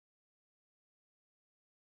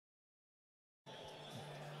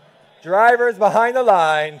Drivers behind the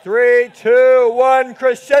line. 3, 2, 1,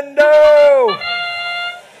 crescendo!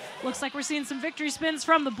 Looks like we're seeing some victory spins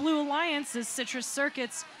from the Blue Alliance as Citrus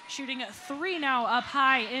Circuits shooting 3 now up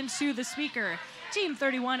high into the speaker. Team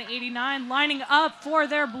 3189 lining up for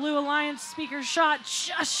their Blue Alliance speaker shot,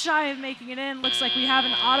 just shy of making it in. Looks like we have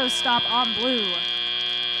an auto stop on blue.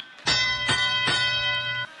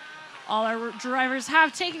 All our drivers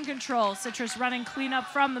have taken control. Citrus running clean up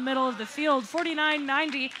from the middle of the field.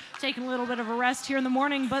 4990 taking a little bit of a rest here in the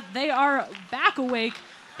morning, but they are back awake,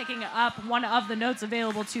 picking up one of the notes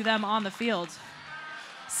available to them on the field.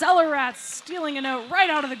 Cellar Rats stealing a note right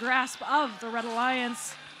out of the grasp of the Red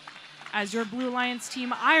Alliance, as your Blue Alliance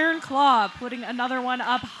team Iron Claw putting another one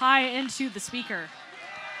up high into the speaker.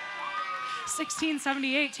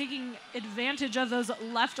 1678 taking advantage of those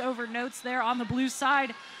leftover notes there on the blue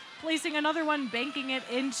side, placing another one, banking it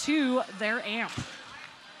into their amp.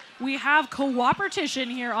 We have Cooperation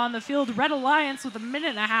here on the field. Red Alliance with 1.5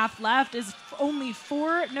 minutes left is only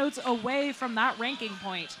 4 notes away from that ranking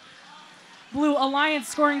point. Blue Alliance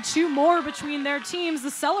scoring 2 more between their teams.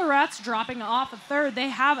 The Cellar Rats dropping off a third. They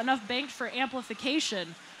have enough banked for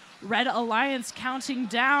amplification. Red Alliance counting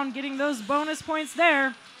down, getting those bonus points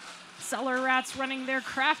there. Cellar Rats running their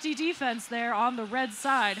crafty defense there on the red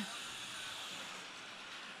side.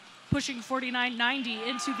 Pushing 4990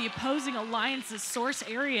 into the opposing alliance's source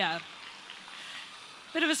area.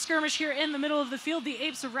 Bit of a skirmish here in the middle of the field. The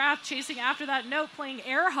Apes of Wrath chasing after that note, playing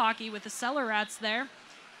air hockey with the Cellar Rats there.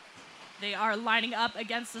 They are lining up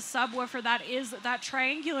against the subwoofer that is that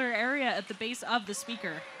triangular area at the base of the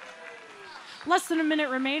speaker. Less than a minute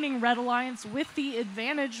remaining, Red Alliance with the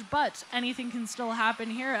advantage, but anything can still happen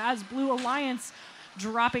here as Blue Alliance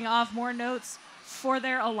dropping off more notes for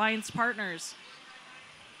their alliance partners.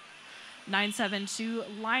 972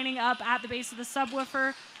 lining up at the base of the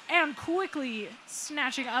subwoofer and quickly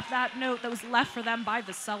snatching up that note that was left for them by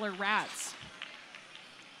the Cellar Rats.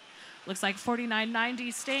 Looks like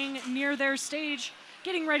 4990 staying near their stage,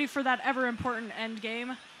 getting ready for that ever-important end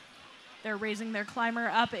game. They're raising their climber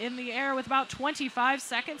up in the air with about 25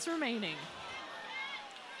 seconds remaining.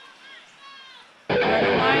 Red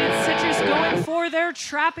Alliance Citrus going for their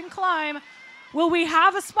trap and climb. Will we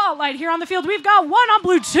have a spotlight here on the field? We've got 1 on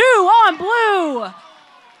blue, 2 on blue.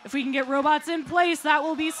 If we can get robots in place, that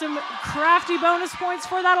will be some crafty bonus points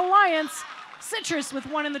for that alliance. Citrus with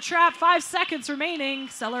 1 in the trap, 5 seconds remaining.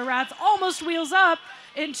 Cellar Rats almost wheels up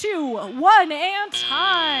in 2, 1, and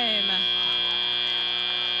time.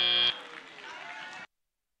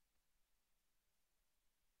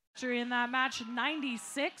 In that match,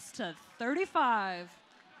 96-35.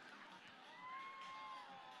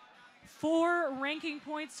 4 ranking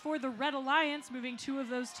points for the Red Alliance, moving 2 of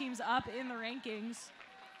those teams up in the rankings.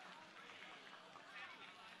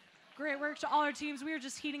 Great work to all our teams. We are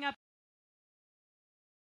just heating up.